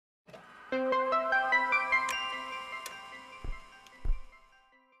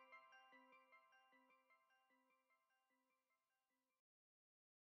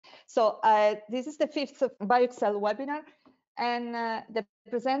So this is the 5th BioExcel webinar, and the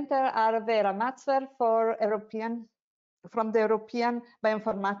presenter are Vera Matzwer from the European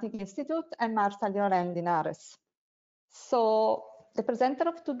Bioinformatics Institute and Marta Lloren-Linares. So the presenter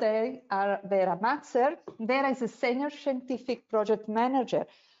of today are Vera Matzwer. Vera is a senior scientific project manager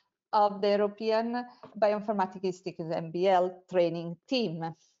of the European Bioinformatics Institute MBL training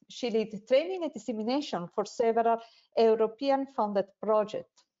team. She leads training and dissemination for several European funded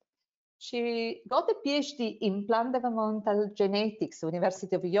projects. She got a PhD in plant developmental genetics,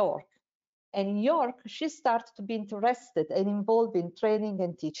 University of York. And in York, she started to be interested and involved in training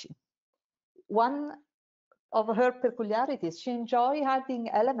and teaching. One of her peculiarities, she enjoys adding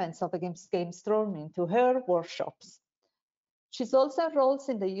elements of gamestorming to her workshops. She's also enrolled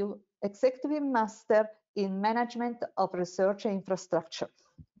in the Executive Master in Management of Research and Infrastructure.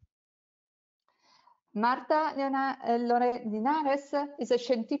 Marta Lloren-Linares is a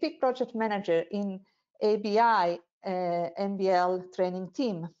scientific project manager in ABI MBL training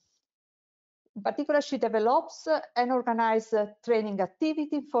team. In particular, she develops and organizes training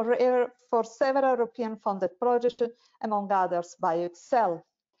activity for several European funded projects, among others BioExcel.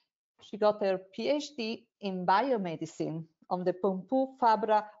 She got her PhD in biomedicine on the Pompeu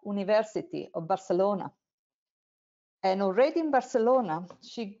Fabra University of Barcelona. And already in Barcelona,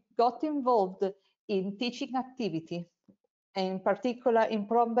 she got involved in teaching activity, in particular in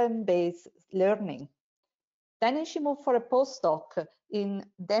problem-based learning. Then she moved for a postdoc in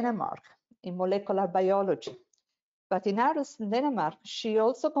Denmark in molecular biology. But in Aarhus, Denmark, she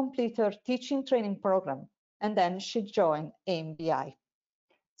also completed her teaching training program, and then she joined AMBI.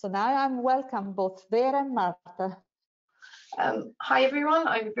 So now I'm welcome both Vera and Marta. Hi everyone,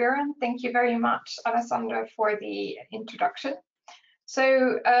 I'm Vera, and thank you very much, Alessandra, for the introduction.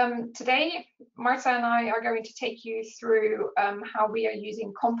 So today, Marta and I are going to take you through how we are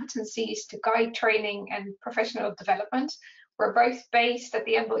using competencies to guide training and professional development. We're both based at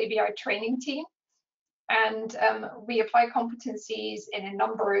the EBI training team, and we apply competencies in a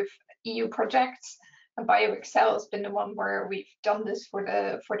number of EU projects. And BioExcel has been the one where we've done this for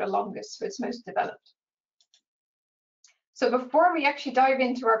the longest, so it's most developed. So before we actually dive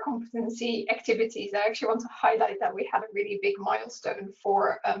into our competency activities, I actually want to highlight that we had a really big milestone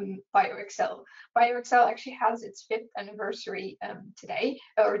for BioExcel. BioExcel actually has its 5th anniversary today,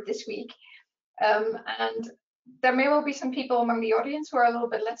 or this week. And there may well be some people among the audience who are a little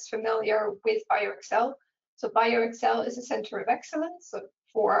bit less familiar with BioExcel. So BioExcel is a center of excellence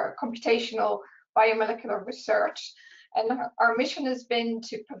for computational biomolecular research. And our mission has been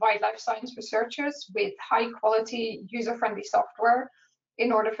to provide life science researchers with high quality, user-friendly software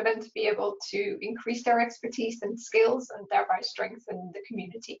in order for them to be able to increase their expertise and skills and thereby strengthen the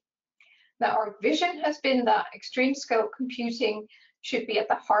community. Now, our vision has been that extreme scale computing should be at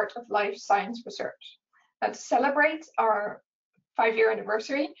the heart of life science research. Now, to celebrate our 5-year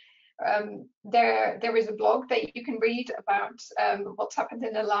anniversary, there is a blog that you can read about what's happened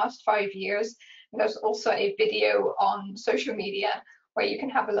in the last 5 years. And there's also a video on social media where you can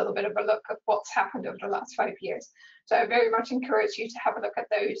have a little bit of a look at what's happened over the last 5 years. So I very much encourage you to have a look at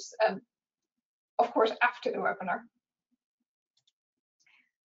those, of course, after the webinar.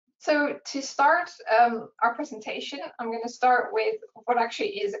 So to start our presentation, I'm going to start with what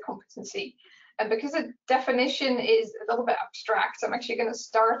actually is a competency. And because the definition is a little bit abstract, I'm actually going to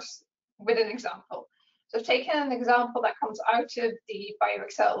start with an example. So I've taken an example that comes out of the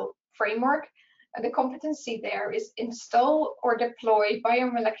BioExcel framework, and the competency there is install or deploy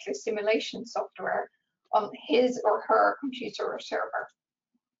biomolecular simulation software on his or her computer or server.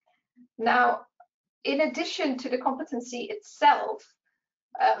 Now, in addition to the competency itself,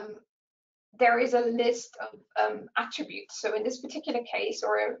 there is a list of attributes. So in this particular case,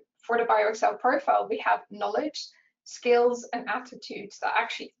 or for the BioExcel profile, we have knowledge, skills, and attitudes that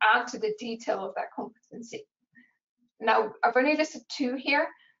actually add to the detail of that competency. Now, I've only listed 2 here.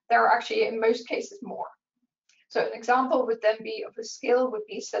 There are actually, in most cases, more. So an example would then be of a skill would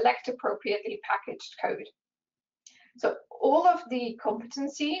be select appropriately packaged code. So all of the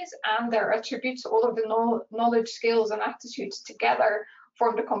competencies and their attributes, all of the knowledge, skills, and attitudes together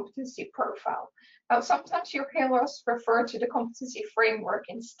form the competency profile. Now, sometimes you'll hear us refer to the competency framework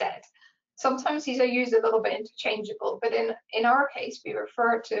instead. Sometimes these are used a little bit interchangeable, but in our case, we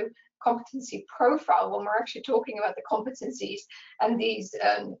refer to competency profile when we're actually talking about the competencies and these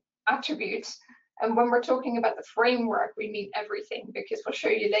attributes. And when we're talking about the framework, we mean everything, because we'll show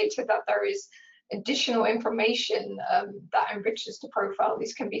you later that there is additional information that enriches the profile.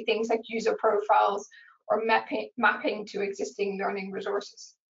 These can be things like user profiles or mapping to existing learning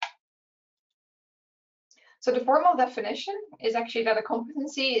resources. So the formal definition is actually that a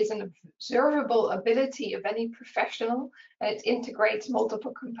competency is an observable ability of any professional, and it integrates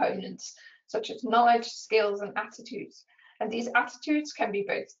multiple components such as knowledge, skills, and attitudes. And these attitudes can be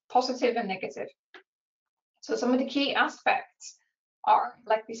both positive and negative. So some of the key aspects are,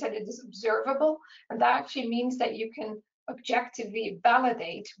 like we said, it is observable, and that actually means that you can objectively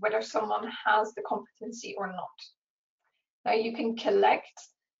validate whether someone has the competency or not. Now you can collect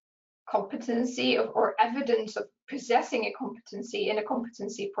competency or evidence of possessing a competency in a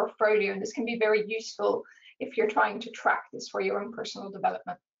competency portfolio, and this can be very useful if you're trying to track this for your own personal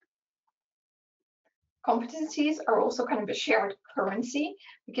development. Competencies are also kind of a shared currency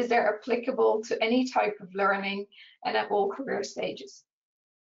because they're applicable to any type of learning and at all career stages.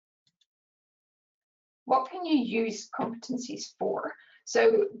 What can you use competencies for?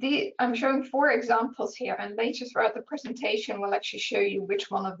 So I'm showing 4 examples here, and later throughout the presentation we'll actually show you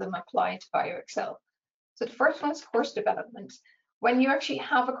which one of them apply to BioExcel. So the first one is course development. When you actually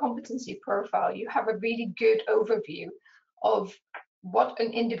have a competency profile, you have a really good overview of what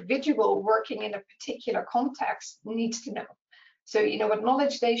an individual working in a particular context needs to know. So you know what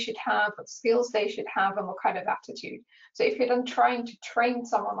knowledge they should have, what skills they should have, and what kind of attitude. So if you're then trying to train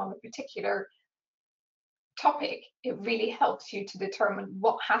someone on a particular topic, it really helps you to determine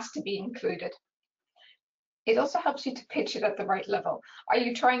what has to be included. It also helps you to pitch it at the right level. Are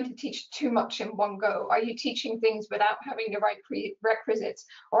you trying to teach too much in one go? Are you teaching things without having the right prerequisites?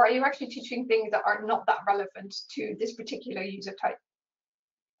 Or are you actually teaching things that are not that relevant to this particular user type?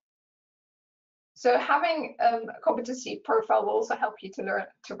 So having a competency profile will also help you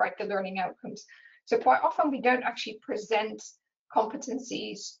to write the learning outcomes. So quite often we don't actually present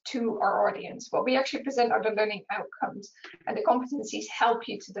competencies to our audience. What we actually present are the learning outcomes, and the competencies help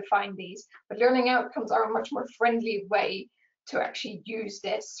you to define these. But learning outcomes are a much more friendly way to actually use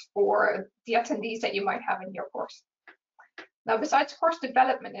this for the attendees that you might have in your course. Now, besides course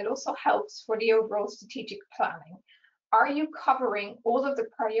development, it also helps for the overall strategic planning. Are you covering all of the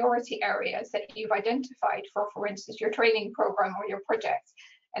priority areas that you've identified for instance, your training program or your project?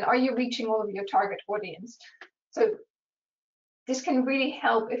 And are you reaching all of your target audience? So this can really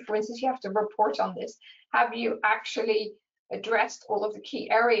help if, for instance, you have to report on this. Have you actually addressed all of the key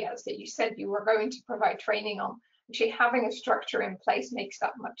areas that you said you were going to provide training on? Actually, having a structure in place makes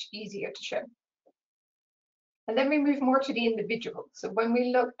that much easier to show. And then we move more to the individual. So when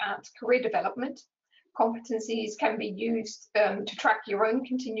we look at career development, competencies can be used to track your own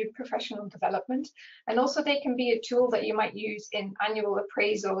continued professional development, and also they can be a tool that you might use in annual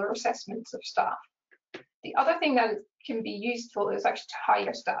appraisal or assessments of staff. The other thing that can be useful is actually to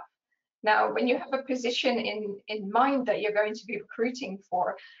hire staff. Now, when you have a position in mind that you're going to be recruiting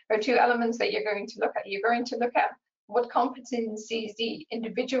for, there are 2 elements that you're going to look at. You're going to look at what competencies the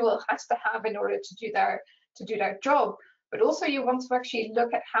individual has to have in order to do their job, but also you want to actually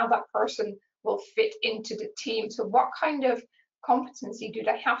look at how that person will fit into the team. So what kind of competency do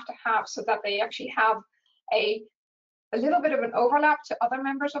they have to have so that they actually have a little bit of an overlap to other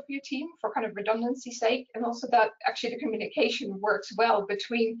members of your team for kind of redundancy's sake, and also that actually the communication works well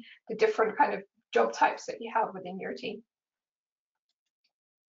between the different kind of job types that you have within your team.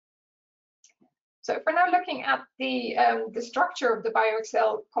 So if we're now looking at the structure of the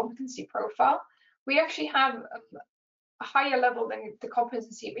BioExcel competency profile, we actually have a higher level than the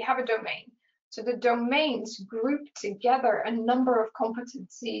competency. We have a domain. So the domains group together a number of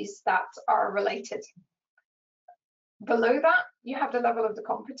competencies that are related. Below that, you have the level of the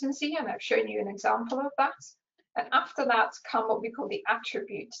competency, and I've shown you an example of that. And after that come what we call the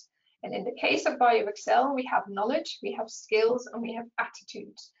attributes. And in the case of BioExcel, we have knowledge, we have skills, and we have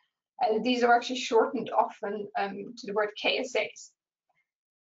attitudes. And these are actually shortened often to the word KSAs.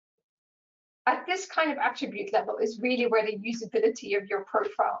 At this kind of attribute level is really where the usability of your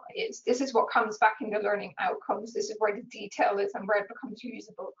profile is. This is what comes back in the learning outcomes. This is where the detail is and where it becomes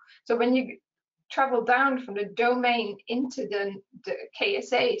usable. So when you travel down from the domain into the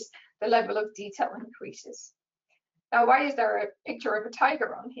KSAs, the level of detail increases. Now, why is there a picture of a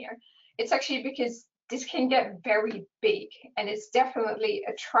tiger on here? It's actually because this can get very big, and it's definitely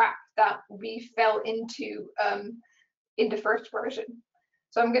a trap that we fell into in the first version.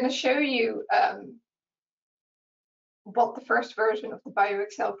 So I'm going to show you what the first version of the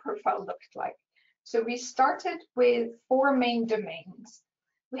BioExcel profile looked like. So we started with 4 main domains.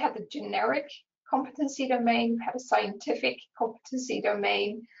 We had the generic competency domain, we had a scientific competency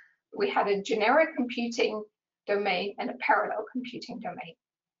domain, we had a generic computing domain, and a parallel computing domain.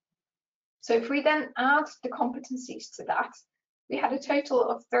 So if we then add the competencies to that, we had a total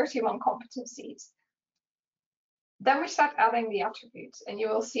of 31 competencies. Then we start adding the attributes, and you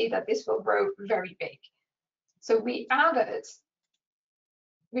will see that this will grow very big. So we've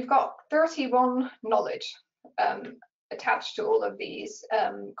got 31 knowledge attached to all of these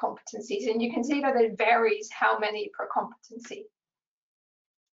competencies, and you can see that it varies how many per competency.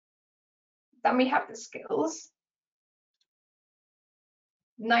 Then we have the skills,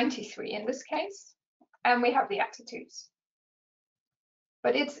 93 in this case, and we have the attitudes.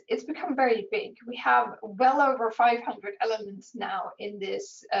 But it's become very big. We have well over 500 elements now in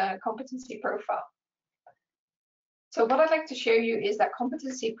this competency profile. So what I'd like to show you is that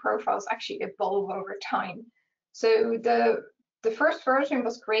competency profiles actually evolve over time. So the first version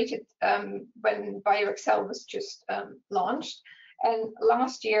was created when BioExcel was just launched, and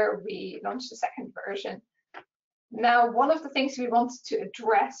last year we launched the second version. Now, one of the things we wanted to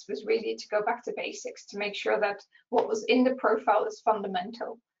address was really to go back to basics, to make sure that what was in the profile is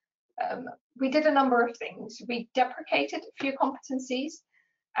fundamental. We did a number of things. We deprecated a few competencies,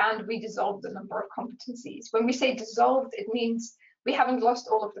 and we dissolved a number of competencies. When we say dissolved, it means we haven't lost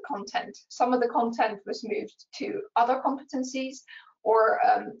all of the content. Some of the content was moved to other competencies, or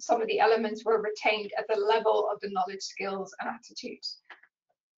some of the elements were retained at the level of the knowledge, skills, and attitudes.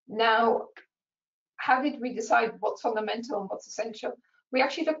 Now, how did we decide what's fundamental and what's essential? We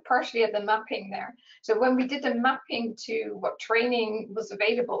actually looked partially at the mapping there. So when we did the mapping to what training was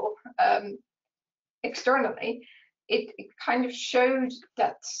available externally, it kind of showed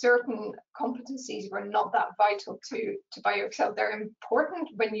that certain competencies were not that vital to BioExcel. They're important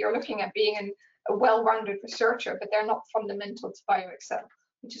when you're looking at being a well-rounded researcher, but they're not fundamental to BioExcel,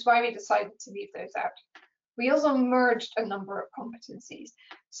 which is why we decided to leave those out. We also merged a number of competencies.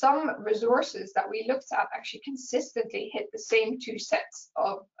 Some resources that we looked at actually consistently hit the same two sets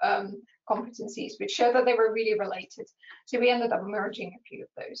of competencies, which showed that they were really related. So we ended up merging a few of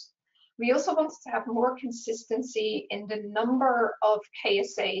those. We also wanted to have more consistency in the number of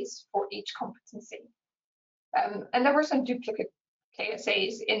KSAs for each competency. And there were some duplicate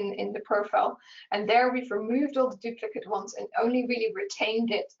KSAs in the profile, and there we've removed all the duplicate ones and only really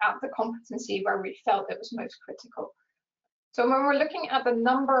retained it at the competency where we felt it was most critical. So when we're looking at the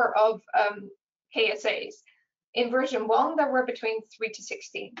number of KSAs, in version 1 there were between 3 to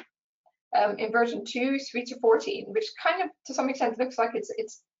 16. In version 2, 3 to 14, which kind of to some extent looks like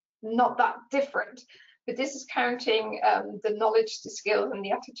it's not that different, but this is counting the knowledge, the skills, and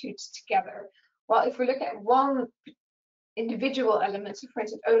the attitudes together. Well, if we look at one individual element, so for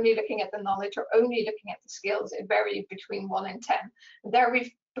instance, only looking at the knowledge or only looking at the skills, it varied between 1 and 10. And there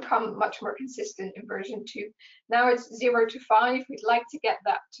we've become much more consistent in version 2. Now it's 0 to 5. We'd like to get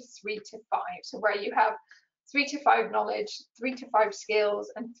that to 3 to 5. So where you have 3 to 5 knowledge, 3 to 5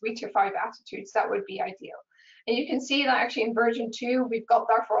 skills, and 3 to 5 attitudes, that would be ideal. And you can see that actually in version 2, we've got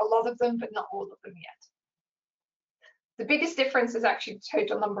there for a lot of them, but not all of them yet. The biggest difference is actually the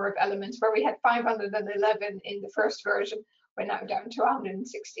total number of elements, where we had 511 in the first version. We're now down to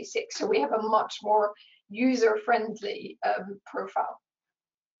 166. So we have a much more user-friendly profile.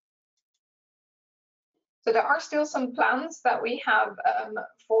 So there are still some plans that we have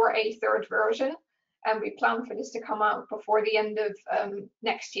for a third version, and we plan for this to come out before the end of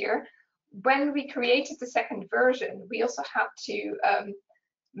next year. When we created the second version, we also had to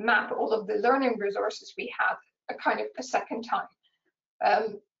map all of the learning resources we had a second time.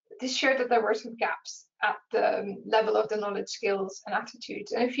 This showed that there were some gaps at the level of the knowledge, skills, and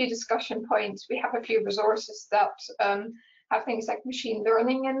attitudes, and a few discussion points. We have a few resources that have things like machine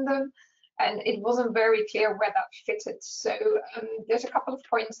learning in them, and it wasn't very clear where that fitted. So there's a couple of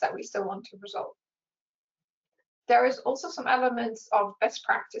points that we still want to resolve. There is also some elements of best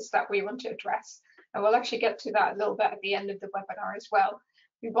practice that we want to address, and we'll actually get to that a little bit at the end of the webinar as well.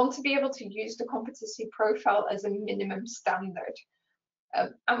 We want to be able to use the competency profile as a minimum standard,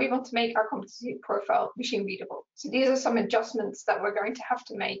 and we want to make our competency profile machine readable. So these are some adjustments that we're going to have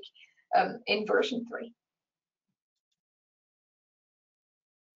to make in version 3.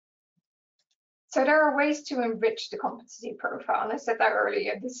 So there are ways to enrich the competency profile, and I said that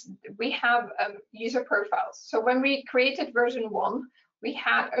earlier. We have user profiles. So when we created version 1, we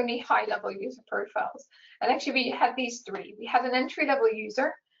had only high-level user profiles. And actually we had these 3. We had an entry-level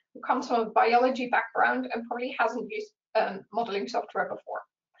user who comes from a biology background and probably hasn't used modeling software before.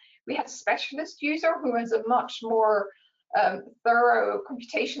 We had a specialist user who has a much more thorough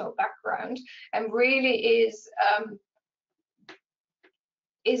computational background and really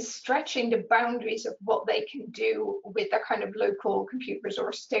is stretching the boundaries of what they can do with their kind of local compute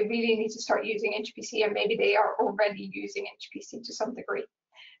resource. They really need to start using HPC, and maybe they are already using HPC to some degree.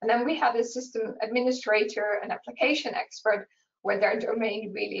 And then we had a system administrator and application expert where their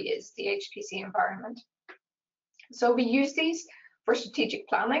domain really is the HPC environment. So we use these for strategic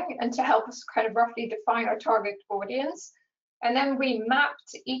planning and to help us kind of roughly define our target audience. And then we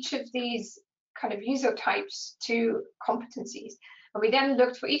mapped each of these kind of user types to competencies. And we then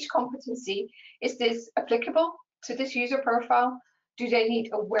looked for each competency, is this applicable to this user profile? Do they need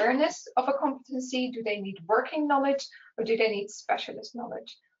awareness of a competency? Do they need working knowledge? Or do they need specialist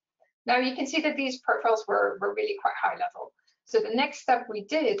knowledge? Now you can see that these profiles were really quite high level. So the next step we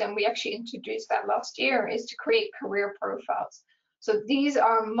did, and we actually introduced that last year, is to create career profiles. So these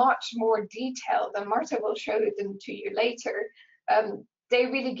are much more detailed, and Marta will show them to you later. They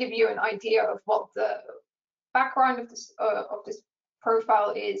really give you an idea of what the background of this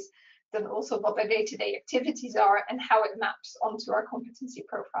profile is, then also what their day-to-day activities are and how it maps onto our competency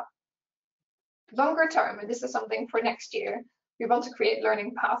profile. Longer term, and this is something for next year, we want to create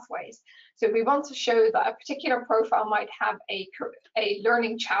learning pathways. So we want to show that a particular profile might have a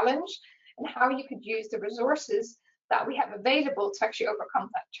learning challenge and how you could use the resources that we have available to actually overcome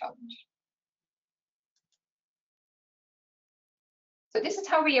that challenge. So this is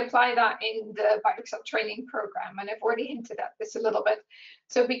how we apply that in the BioExcel training program, and I've already hinted at this a little bit.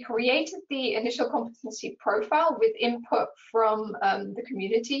 So we created the initial competency profile with input from the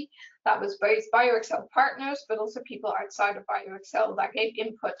community. That was both BioExcel partners, but also people outside of BioExcel that gave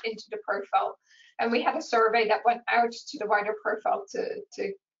input into the profile. And we had a survey that went out to the wider profile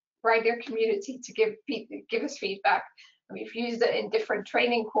to wider community to give us feedback. And we've used it in different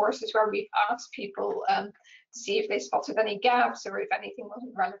training courses where we've asked people to see if they spotted any gaps or if anything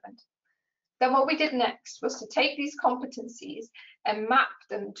wasn't relevant. Then what we did next was to take these competencies and map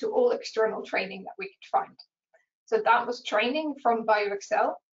them to all external training that we could find. So that was training from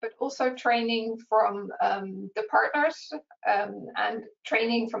BioExcel, but also training from the partners and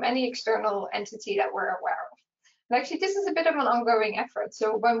training from any external entity that we're aware of. And actually, this is a bit of an ongoing effort.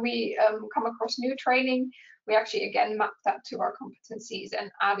 So when we come across new training, we actually again map that to our competencies and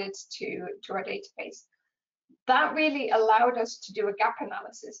add it to our database. That really allowed us to do a gap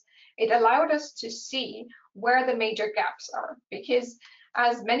analysis. It allowed us to see where the major gaps are, because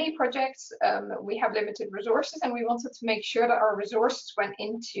as many projects, we have limited resources, and we wanted to make sure that our resources went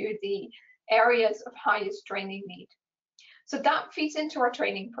into the areas of highest training need. So that feeds into our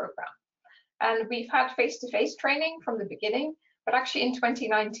training program. And we've had face-to-face training from the beginning, but actually in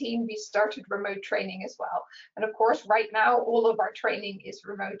 2019, we started remote training as well. And of course, right now, all of our training is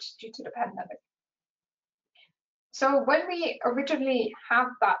remote due to the pandemic. So when we originally had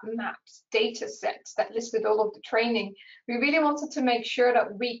that mapped data set that listed all of the training, we really wanted to make sure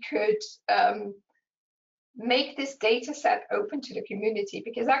that we could make this data set open to the community,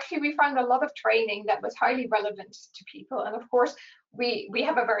 because actually we found a lot of training that was highly relevant to people. And of course, we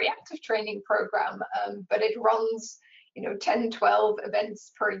have a very active training program, but it runs 10, 12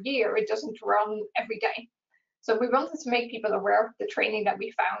 events per year. It doesn't run every day. So we wanted to make people aware of the training that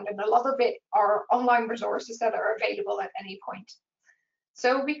we found, and a lot of it are online resources that are available at any point.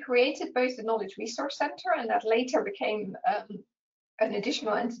 So we created both the Knowledge Resource Center, and that later became an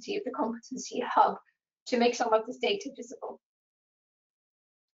additional entity of the Competency Hub to make some of this data visible.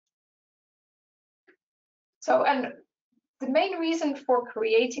 So, and the main reason for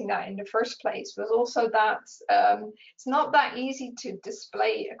creating that in the first place was also that it's not that easy to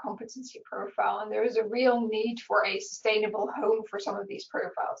display a competency profile, and there is a real need for a sustainable home for some of these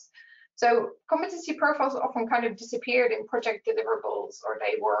profiles. So competency profiles often kind of disappeared in project deliverables, or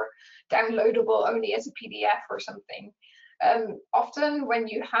they were downloadable only as a PDF or something. Often when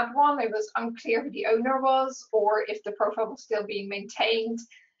you had one, it was unclear who the owner was, or if the profile was still being maintained.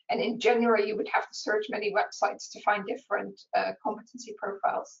 And in general, you would have to search many websites to find different competency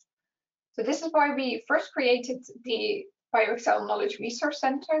profiles. So this is why we first created the BioExcel Knowledge Resource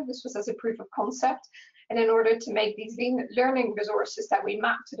Center. This was as a proof of concept, and in order to make these learning resources that we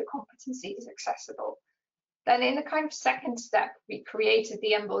map to the competencies accessible. Then in the kind of second step, we created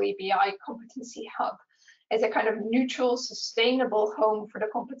the EMBL EBI Competency Hub as a kind of neutral, sustainable home for the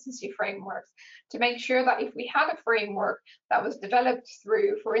competency frameworks, to make sure that if we had a framework that was developed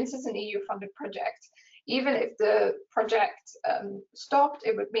through, for instance, an EU-funded project, even if the project stopped,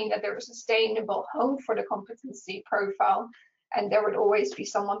 it would mean that there was a sustainable home for the competency profile, and there would always be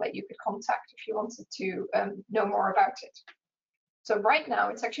someone that you could contact if you wanted to know more about it. So right now,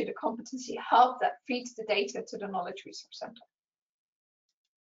 it's actually the Competency Hub that feeds the data to the Knowledge Resource Center.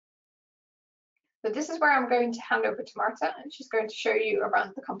 So this is where I'm going to hand over to Marta, and she's going to show you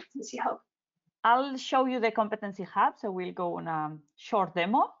around the Competency Hub. I'll show you the Competency Hub, so we'll go on a short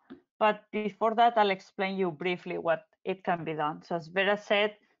demo. But before that, I'll explain you briefly what it can be done. So as Vera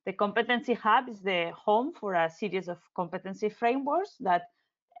said, the Competency Hub is the home for a series of competency frameworks that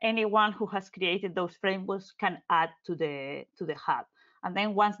anyone who has created those frameworks can add to the hub. And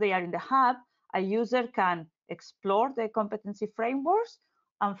then once they are in the hub, a user can explore the competency frameworks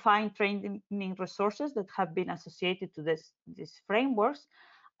and find training resources that have been associated to these frameworks.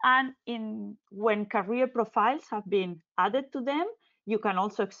 And when career profiles have been added to them, you can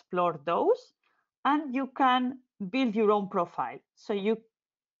also explore those, and you can build your own profile. So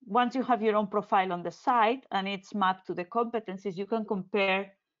once you have your own profile on the site and it's mapped to the competencies, you can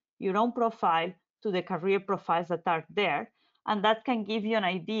compare your own profile to the career profiles that are there. And that can give you an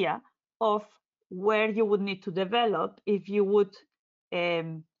idea of where you would need to develop if you would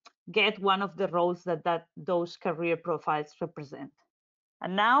get one of the roles that those career profiles represent.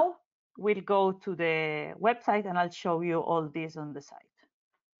 And now we'll go to the website and I'll show you all this on the site.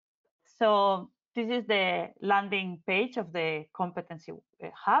 So this is the landing page of the competency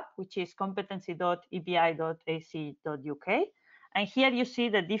hub, which is competency.ebi.ac.uk. And here you see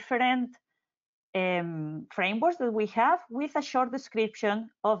the different frameworks that we have with a short description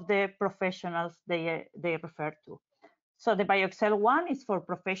of the professionals they refer to. So the BioExcel one is for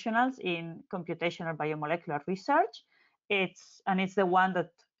professionals in computational biomolecular research. It's the one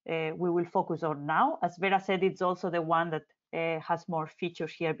that we will focus on now. As Vera said, it's also the one that has more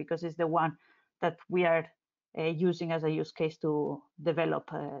features here because it's the one that we are using as a use case to develop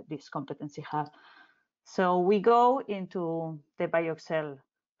this competency hub. So we go into the BioExcel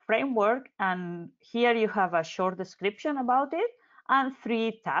framework, and here you have a short description about it and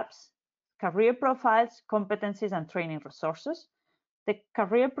 3 tabs: career profiles, competencies, and training resources. The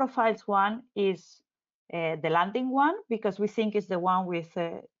career profiles one is the landing one because we think it's the one with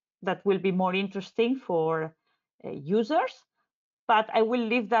that will be more interesting for users. But I will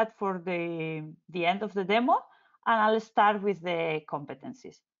leave that for the end of the demo, and I'll start with the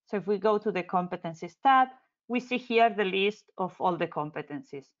competencies. So if we go to the competencies tab, we see here the list of all the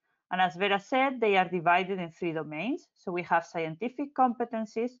competencies. And as Vera said, they are divided in 3 domains. So we have scientific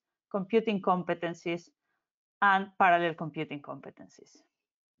competencies, computing competencies, and parallel computing competencies.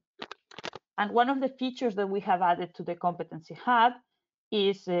 And one of the features that we have added to the competency hub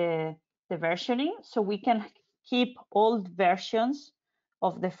is the versioning. So we can keep old versions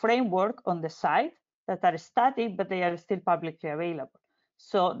of the framework on the site that are static, but they are still publicly available.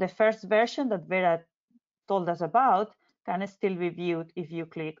 So the first version that Vera told us about can still be viewed if you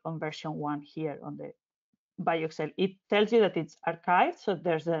click on version 1 here on the BioExcel. It tells you that it's archived, so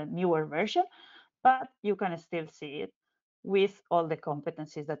there's a newer version, but you can still see it with all the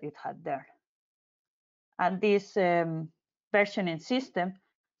competencies that it had there. And this versioning system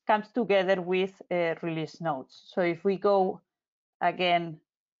comes together with release notes. So if we go again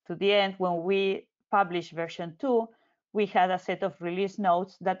to the end, when we publish version 2, we had a set of release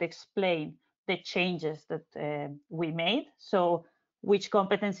notes that explain the changes that we made. So which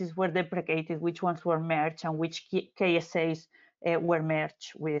competencies were deprecated, which ones were merged, and which KSAs were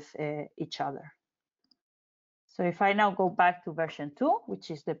merged with each other. So if I now go back to version 2, which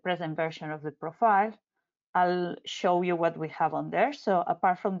is the present version of the profile, I'll show you what we have on there. So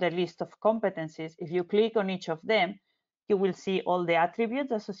apart from the list of competencies, if you click on each of them, you will see all the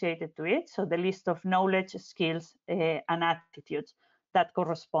attributes associated to it. So the list of knowledge, skills, and attitudes that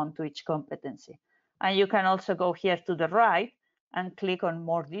correspond to each competency. And you can also go here to the right and click on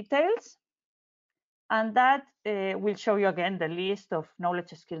more details. And that will show you again the list of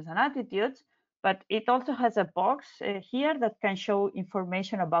knowledge, skills, and attitudes. But it also has a box here that can show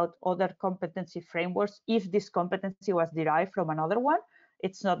information about other competency frameworks if this competency was derived from another one.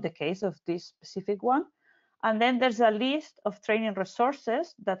 It's not the case of this specific one. And then there's a list of training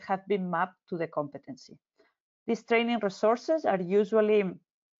resources that have been mapped to the competency. These training resources are usually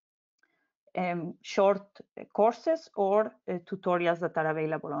short courses or tutorials that are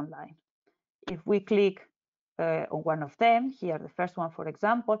available online. If we click on one of them, here, the first one, for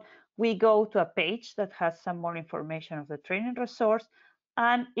example, we go to a page that has some more information of the training resource,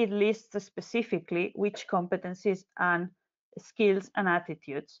 and it lists specifically which competencies and skills and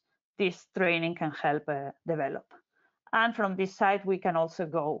attitudes this training can help develop. And from this site, we can also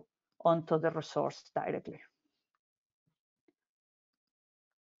go onto the resource directly.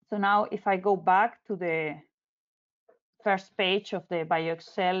 So now if I go back to the first page of the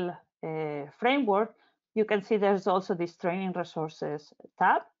BioExcel framework, you can see there's also this training resources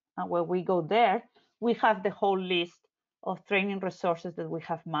tab. And when we go there, we have the whole list of training resources that we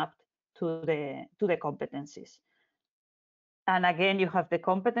have mapped to the competencies. And again, you have the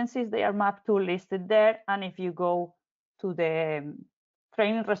competencies they are mapped to listed there. And if you go to the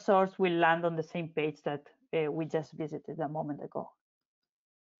training resource, we'll land on the same page that we just visited a moment ago.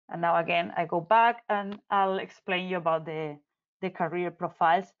 And now again, I go back and I'll explain you about the the career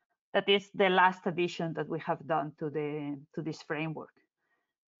profiles. That is the last addition that we have done to this framework.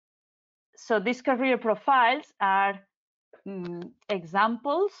 So these career profiles are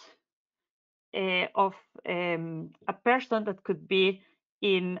examples of a person that could be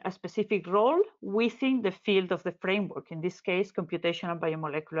in a specific role within the field of the framework, in this case, computational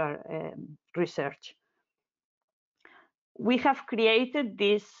biomolecular research. We have created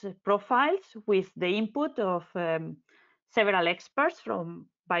these profiles with the input of several experts from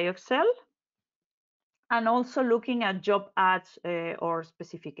BioExcel, and also looking at job ads or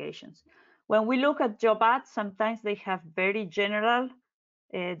specifications. When we look at job ads, sometimes they have very general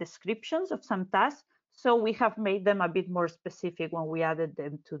descriptions of some tasks, so we have made them a bit more specific when we added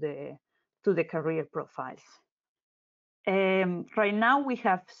them to the career profiles. Right now we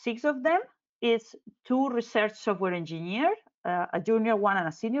have 6 of them. It's 2 research software engineers, a junior one and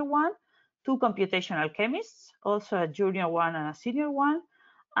a senior one, 2 computational chemists, also a junior one and a senior one,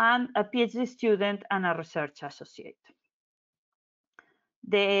 and a PhD student and a research associate.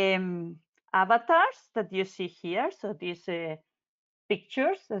 The avatars that you see here, so these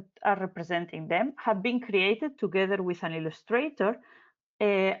pictures that are representing them, have been created together with an illustrator,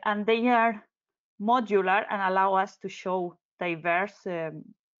 and they are modular and allow us to show diverse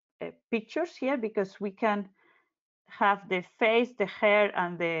pictures here, because we can have the face, the hair,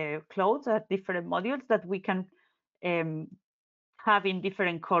 and the clothes are different modules that we can have in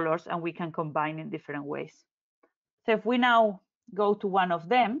different colors, and we can combine in different ways. So if we now go to one of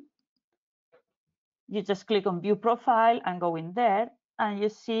them, you just click on view profile and go in there, and you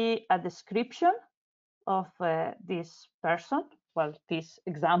see a description of this person, well, this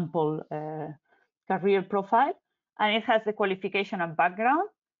example career profile, and it has the qualification and background.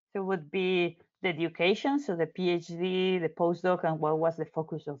 So it would be the education, so the PhD, the postdoc, and what was the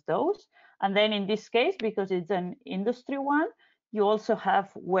focus of those. And then in this case, because it's an industry one, you also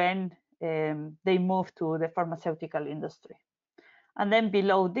have when they move to the pharmaceutical industry. And then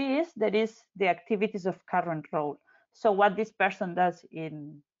below this, there is the activities of current role. So what this person does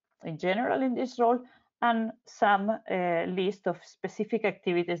in general in this role, and some list of specific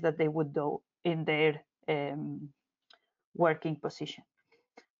activities that they would do in their working position.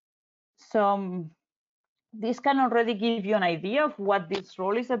 So this can already give you an idea of what this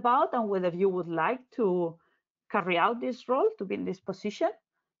role is about and whether you would like to carry out this role, to be in this position.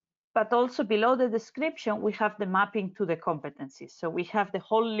 But also below the description, we have the mapping to the competencies. So we have the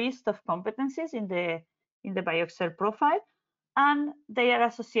whole list of competencies in the BioExcel profile, and they are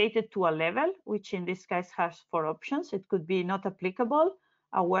associated to a level, which in this case has 4 options. It could be not applicable,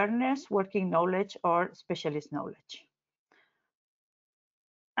 awareness, working knowledge, or specialist knowledge.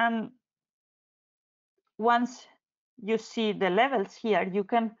 And once you see the levels here, you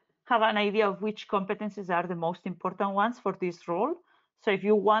can have an idea of which competencies are the most important ones for this role. So if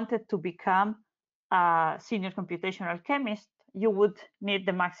you wanted to become a senior computational chemist, you would need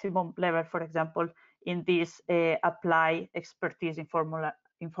the maximum level, for example, in this apply expertise in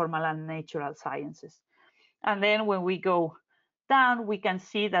informal and natural sciences. And then when we go down, we can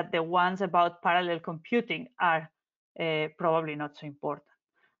see that the ones about parallel computing are probably not so important.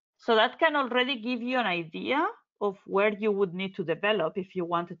 So that can already give you an idea of where you would need to develop if you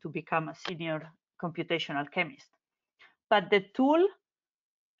wanted to become a senior computational chemist. But the tool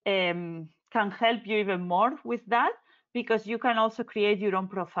can help you even more with that, because you can also create your own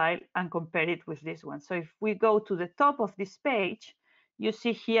profile and compare it with this one. So if we go to the top of this page, you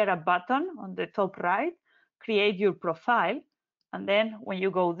see here a button on the top right, create your profile. And then when you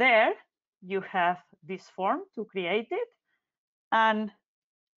go there, you have this form to create it, and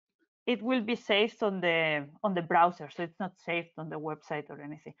it will be saved on the browser, so it's not saved on the website or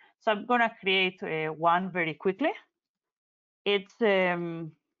anything. So I'm gonna create one very quickly. It's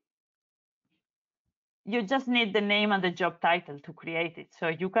you just need the name and the job title to create it. So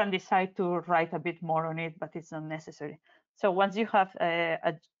you can decide to write a bit more on it, but it's not necessary. So once you have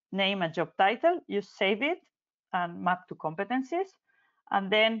a name and job title, you save it and map to competencies.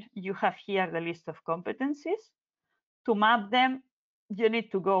 And then you have here the list of competencies. To map them, you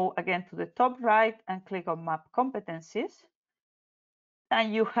need to go again to the top right and click on map competencies.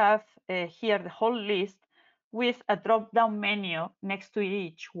 And you have here the whole list with a drop-down menu next to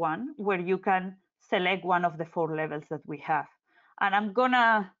each one, where you can select one of the 4 levels that we have. And I'm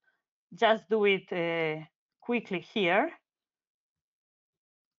gonna just do it quickly here,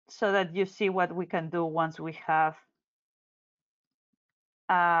 so that you see what we can do once we have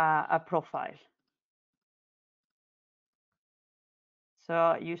a profile.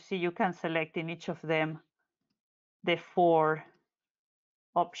 So you see, you can select in each of them the 4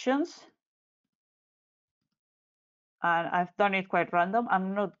 options. And I've done it quite random.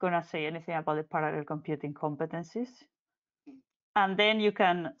 I'm not going to say anything about the parallel computing competencies. And then you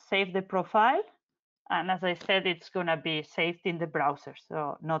can save the profile. And as I said, it's going to be saved in the browser,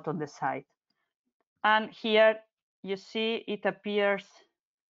 so not on the site. And here you see it appears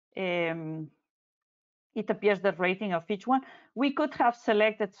the rating of each one. We could have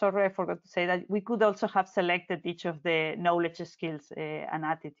selected, sorry, I forgot to say that, we could also have selected each of the knowledge, skills, and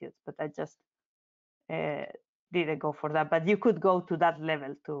attitudes, but I just didn't go for that. But you could go to that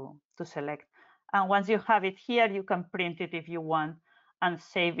level to select. And once you have it here, you can print it if you want and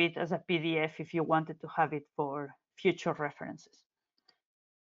save it as a PDF if you wanted to have it for future references.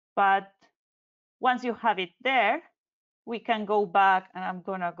 But once you have it there, we can go back, and I'm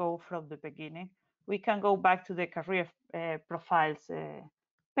going to go from the beginning. We can go back to the career profiles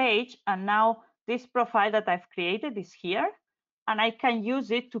page. And now this profile that I've created is here. And I can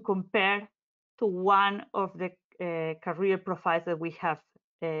use it to compare to one of the career profiles that we have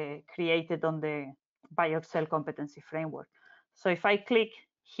created on the BioExcel competency framework. So if I click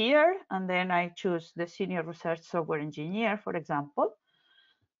here and then I choose the senior research software engineer, for example,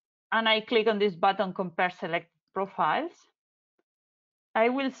 and I click on this button, compare select profiles, I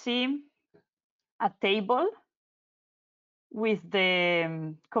will see a table with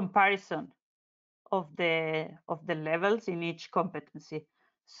the comparison of the levels in each competency.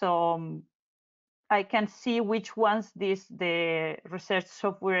 So I can see which ones the research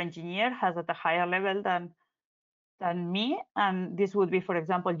software engineer has at a higher level than me. And this would be, for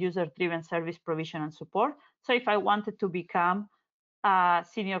example, user-driven service provision and support. So if I wanted to become a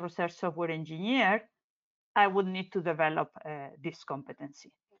senior research software engineer, I would need to develop this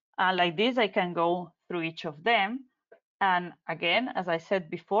competency. And like this, I can go through each of them. And again, as I said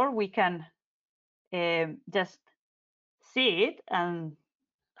before, we can just see it and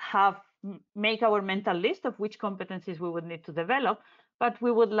make our mental list of which competencies we would need to develop. But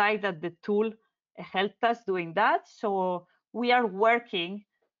we would like that the tool helped us doing that. So we are working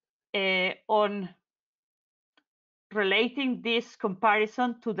on relating this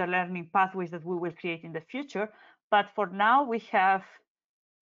comparison to the learning pathways that we will create in the future. But for now, we have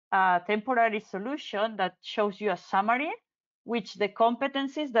a temporary solution that shows you a summary, which the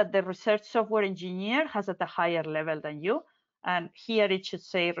competencies that the research software engineer has at a higher level than you. And here it should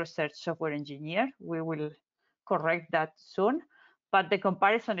say research software engineer. We will correct that soon, but the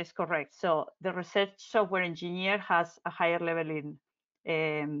comparison is correct. So the research software engineer has a higher level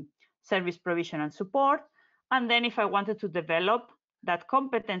in service provision and support. And then if I wanted to develop that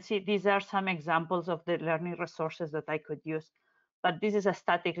competency, these are some examples of the learning resources that I could use. But this is a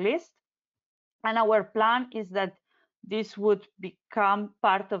static list. And our plan is that this would become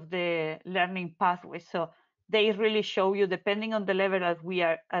part of the learning pathway. So they really show you, depending on the level that we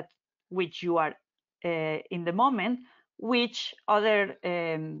are at which you are in the moment, which other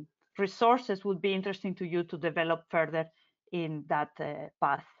resources would be interesting to you to develop further in that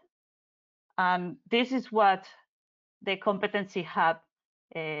path. And this is what the competency hub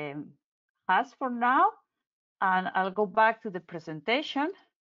has for now. And I'll go back to the presentation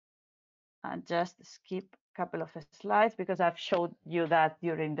and just skip a couple of slides because I've showed you that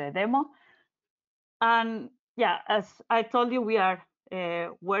during the demo. And yeah, as I told you, we are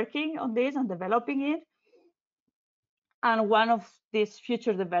working on this and developing it. And one of these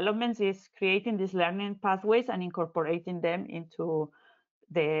future developments is creating these learning pathways and incorporating them into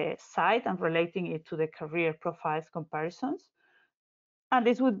the site and relating it to the career profiles comparisons. And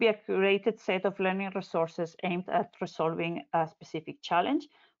this would be a curated set of learning resources aimed at resolving a specific challenge,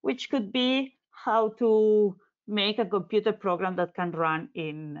 which could be how to make a computer program that can run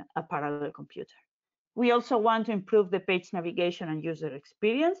in a parallel computer. We also want to improve the page navigation and user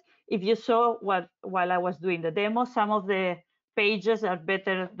experience. If you saw while I was doing the demo, some of the pages are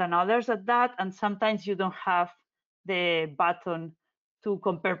better than others at that, and sometimes you don't have the button to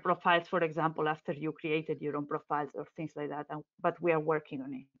compare profiles, for example, after you created your own profiles or things like that, but we are working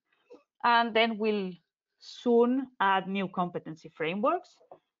on it. And then we'll soon add new competency frameworks.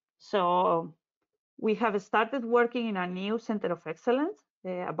 So we have started working in a new center of excellence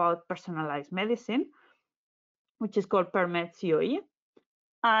about personalized medicine, which is called PerMed COE.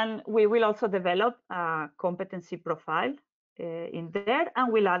 And we will also develop a competency profile in there,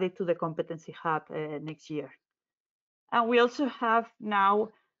 and we'll add it to the competency hub next year. And we also have now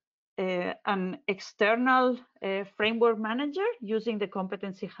an external framework manager using the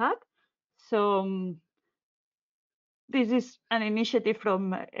competency hub. So this is an initiative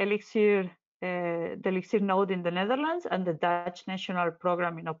from Elixir, the Elixir node in the Netherlands and the Dutch National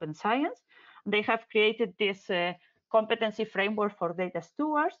Program in Open Science. They have created this competency framework for data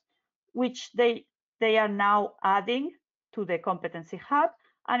stewards, which they they are now adding to the Competency Hub,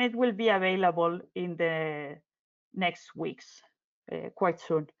 and it will be available in the next weeks, quite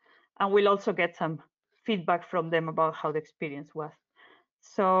soon. And we'll also get some feedback from them about how the experience was.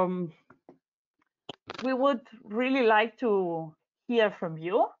 So we would really like to hear from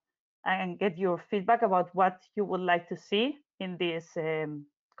you and get your feedback about what you would like to see in this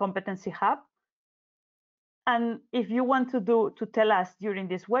Competency Hub. And if you want to tell us during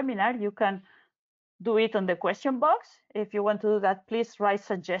this webinar, you can do it on the question box. If you want to do that, please write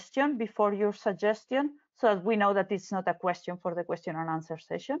suggestion before your suggestion so that we know that it's not a question for the question and answer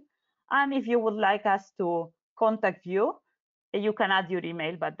session. And if you would like us to contact you, you can add your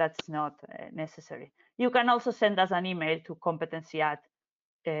email, but that's not necessary. You can also send us an email to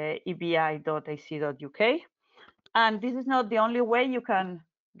competency@ebi.ac.uk. And this is not the only way you can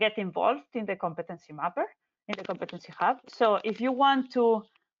get involved in the Competency Mapper, in the Competency Hub. So if you want to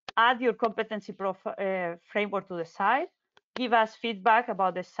add your competency framework to the site, give us feedback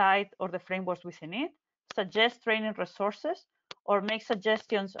about the site or the frameworks within it, suggest training resources, or make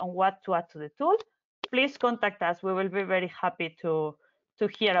suggestions on what to add to the tool, please contact us. We will be very happy to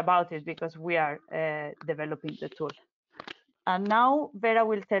hear about it because we are developing the tool. And now Vera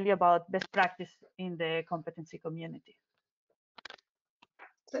will tell you about best practice in the competency community.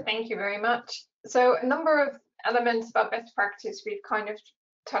 So thank you very much. So a number of elements about best practice we've kind of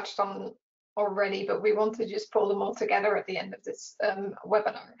touched on already, but we want to just pull them all together at the end of this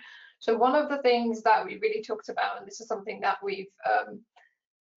webinar. So one of the things that we really talked about, and this is something that we've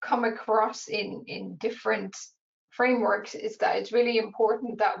come across in different frameworks, is that it's really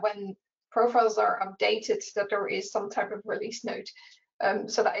important that when profiles are updated, that there is some type of release note,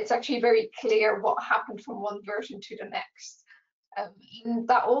 so that it's actually very clear what happened from one version to the next. And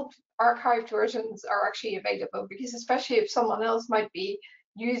that old archived versions are actually available, because especially if someone else might be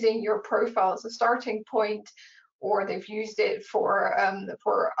using your profile as a starting point, or they've used it for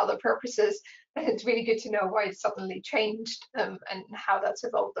other purposes, then it's really good to know why it's suddenly changed and how that's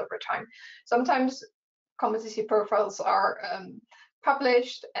evolved over time. Sometimes competency profiles are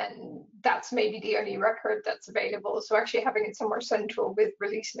published, and that's maybe the only record that's available. So actually having it somewhere central with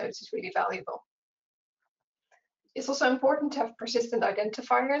release notes is really valuable. It's also important to have persistent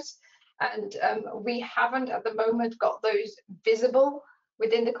identifiers, and we haven't at the moment got those visible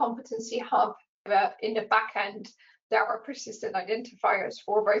within the Competency Hub. In the back end, there are persistent identifiers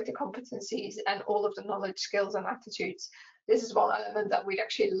for both the competencies and all of the knowledge, skills, and attitudes. This is one element that we'd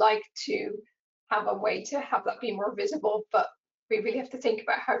actually like to have a way to have that be more visible, but we really have to think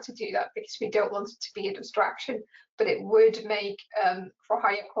about how to do that, because we don't want it to be a distraction, but it would make for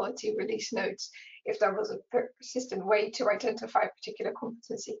higher quality release notes if there was a persistent way to identify a particular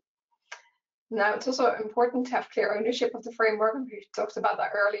competency. Now, it's also important to have clear ownership of the framework, and we talked about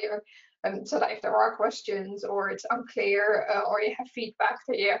that earlier, so that if there are questions or it's unclear or you have feedback,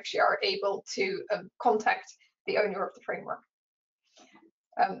 that you actually are able to contact the owner of the framework.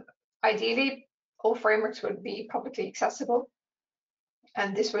 Ideally, all frameworks would be publicly accessible,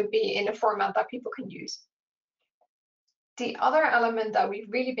 and this would be in a format that people can use. The other element that we've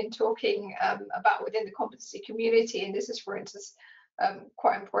really been talking about within the competency community, and this is, for instance,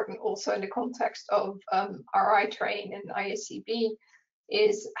 quite important also in the context of RI Train and ISCB,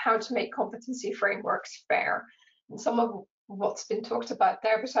 is how to make competency frameworks fair. And some of what's been talked about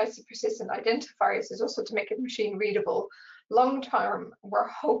there, besides the persistent identifiers, is also to make it machine readable. Long term, we're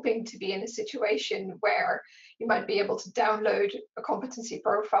hoping to be in a situation where you might be able to download a competency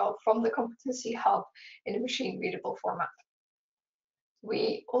profile from the Competency Hub in a machine readable format.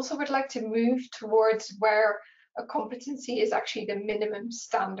 We also would like to move towards where a competency is actually the minimum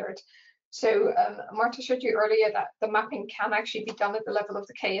standard. So Marta showed you earlier that the mapping can actually be done at the level of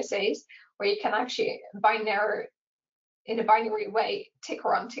the KSAs, where you can actually in a binary way tick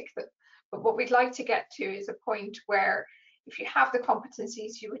or untick them. But what we'd like to get to is a point where if you have the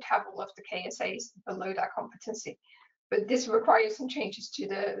competencies, you would have all of the KSAs below that competency. But this requires some changes to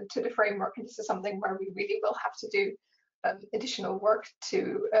the framework, and this is something where we really will have to do additional work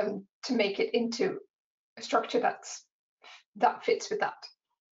to make it into a structure that fits with that.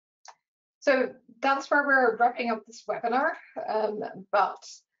 So that's where we're wrapping up this webinar, but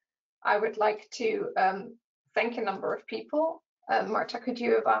I would like to thank a number of people. Marta, could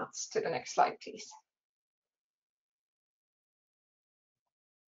you advance to the next slide, please?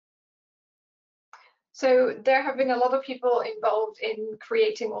 So there have been a lot of people involved in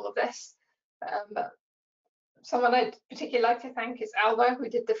creating all of this. Someone I'd particularly like to thank is Alba, who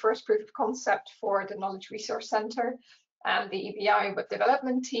did the first proof of concept for the Knowledge Resource Center and the EBI web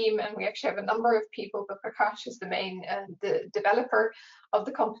development team. And we actually have a number of people, but Prakash is the main the developer of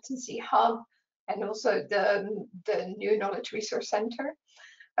the Competency Hub. and also the new Knowledge Resource Center.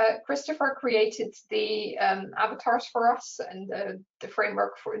 Christopher created the avatars for us and the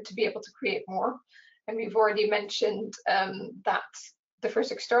framework to be able to create more. And we've already mentioned that the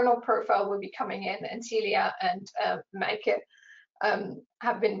first external profile will be coming in, and Celia and Meike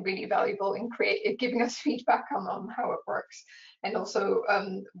have been really valuable in giving us feedback on how it works, and also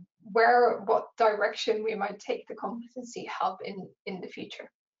what direction we might take the competency hub in the future.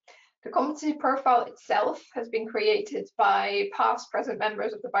 The competency profile itself has been created by past, present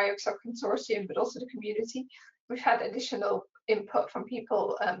members of the BioExcel consortium, but also the community. We've had additional input from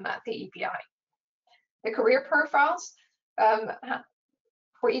people at the EBI. The career profiles,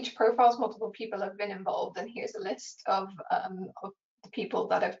 for each profiles, multiple people have been involved, and here's a list of the people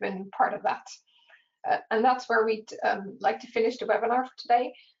that have been part of that. And that's where we'd like to finish the webinar for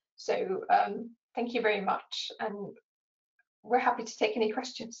today. So thank you very much, and we're happy to take any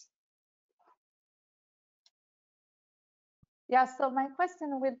questions. Yeah, so my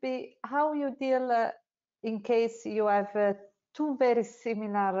question will be how you deal in case you have two very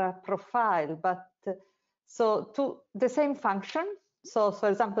similar profile, but the same function. So for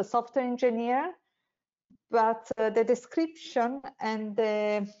example, software engineer, but the description and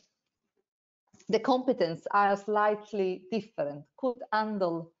the competence are slightly different. Could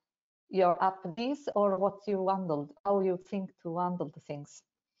handle your app this, or what you handled, how you think to handle the things?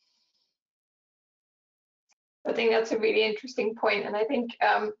 I think that's a really interesting point, and I think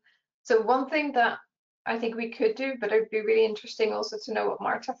so. One thing that I think we could do, but it'd be really interesting also to know what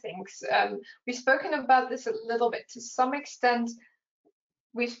Marta thinks. We've spoken about this a little bit to some extent.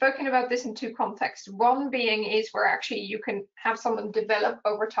 We've spoken about this in two contexts. One being is where actually you can have someone develop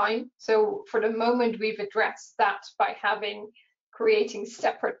over time. So for the moment, we've addressed that by creating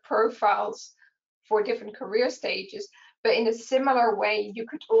separate profiles for different career stages. But in a similar way, you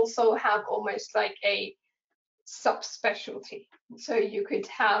could also have almost like a subspecialty. So you could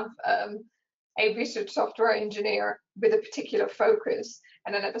have a research software engineer with a particular focus,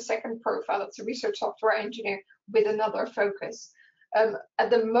 and then at the second profile, that's a research software engineer with another focus. At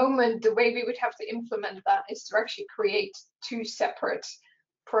the moment, the way we would have to implement that is to actually create two separate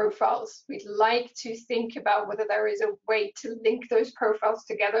profiles. We'd like to think about whether there is a way to link those profiles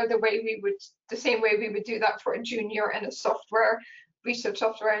together the same way we would do that for a junior and a research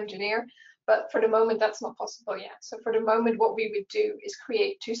software engineer. But for the moment, that's not possible yet. So for the moment, what we would do is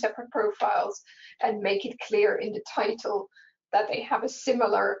create two separate profiles and make it clear in the title that they have a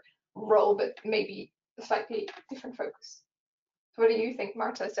similar role, but maybe a slightly different focus. So what do you think,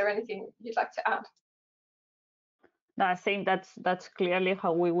 Marta? Is there anything you'd like to add? No, I think that's clearly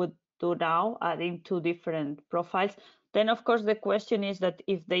how we would do now, adding two different profiles. Then, of course, the question is that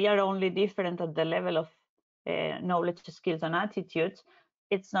if they are only different at the level of knowledge, skills, and attitudes,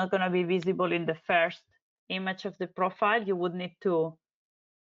 it's not going to be visible in the first image of the profile. You would need to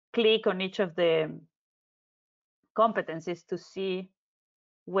click on each of the competencies to see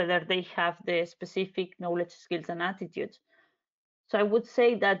whether they have the specific knowledge, skills, and attitudes. So I would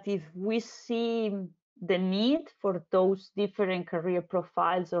say that if we see the need for those different career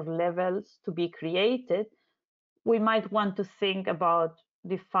profiles or levels to be created, we might want to think about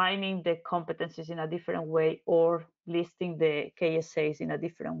defining the competencies in a different way or listing the KSAs in a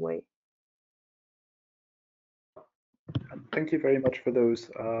different way. Thank you very much for those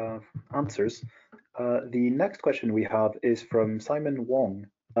answers. The next question we have is from Simon Wong.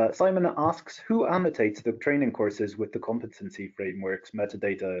 Simon asks, who annotates the training courses with the competency frameworks,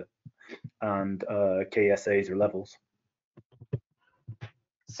 metadata, and KSAs or levels?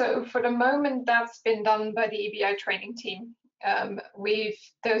 So for the moment, that's been done by the EBI training team.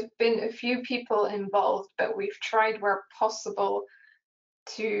 There's been a few people involved, but we've tried where possible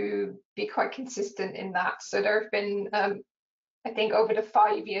to be quite consistent in that. So there have been, I think over the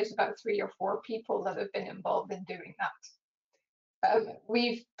 5 years, about 3 or 4 people that have been involved in doing that.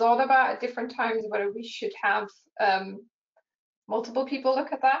 We've thought about at different times whether we should have multiple people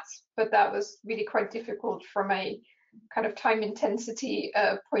look at that, but that was really quite difficult from a kind of time intensity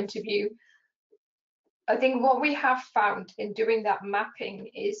point of view. I think what we have found in doing that mapping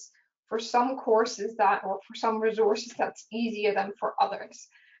is for some courses or for some resources that's easier than for others,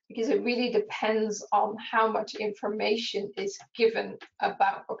 because it really depends on how much information is given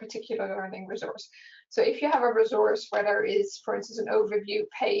about a particular learning resource. So if you have a resource where there is, for instance, an overview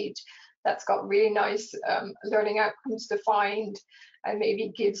page that's got really nice learning outcomes defined and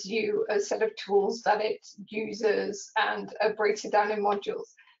maybe gives you a set of tools that it uses and breaks it down in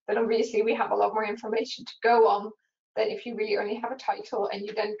modules, then obviously we have a lot more information to go on than if you really only have a title and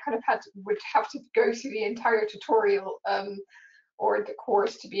you then kind of would have to go through the entire tutorial or the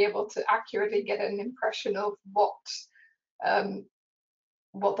course to be able to accurately get an impression of what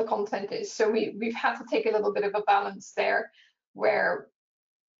the content is. So we've had to take a little bit of a balance there, where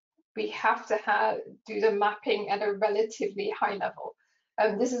we have to do the mapping at a relatively high level.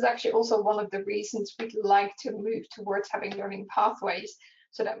 This is actually also one of the reasons we'd like to move towards having learning pathways,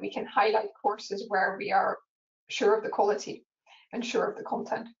 so that we can highlight courses where we are sure of the quality and sure of the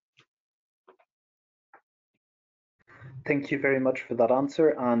content. Thank you very much for that answer.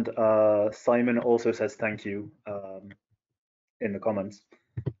 And Simon also says thank you in the comments.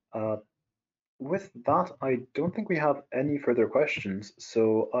 With that, I don't think we have any further questions.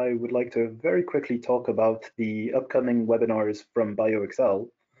 So I would like to very quickly talk about the upcoming webinars from BioExcel.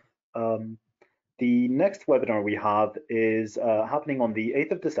 The next webinar we have is happening on the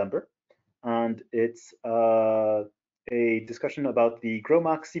 8th of December, and it's a discussion about the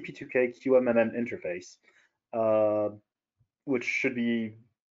GROMACS CP2K QMMM interface, which should be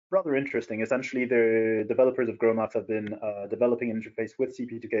rather interesting. Essentially, the developers of GROMACS have been developing an interface with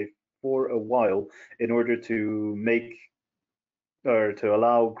CP2K for a while in order to make, or to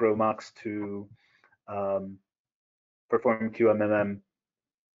allow GROMACS to perform QMMM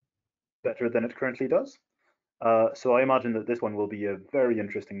better than it currently does. So I imagine that this one will be a very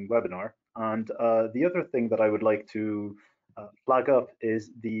interesting webinar. And the other thing that I would like to flag up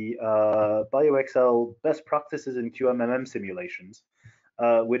is the BioExcel Best Practices in QMMM Simulations,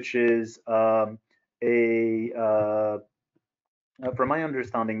 which is from my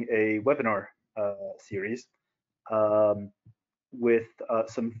understanding, a webinar series with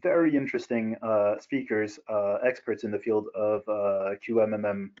some very interesting speakers, experts in the field of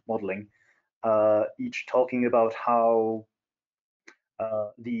QMMM modeling, each talking about how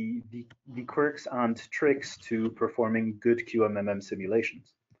the quirks and tricks to performing good QMMM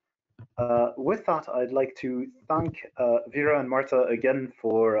simulations. With that, I'd like to thank Vera and Marta again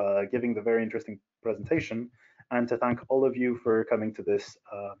for giving the very interesting presentation, and to thank all of you for coming to this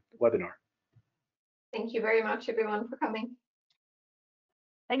webinar. Thank you very much, everyone, for coming.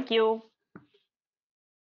 Thank you.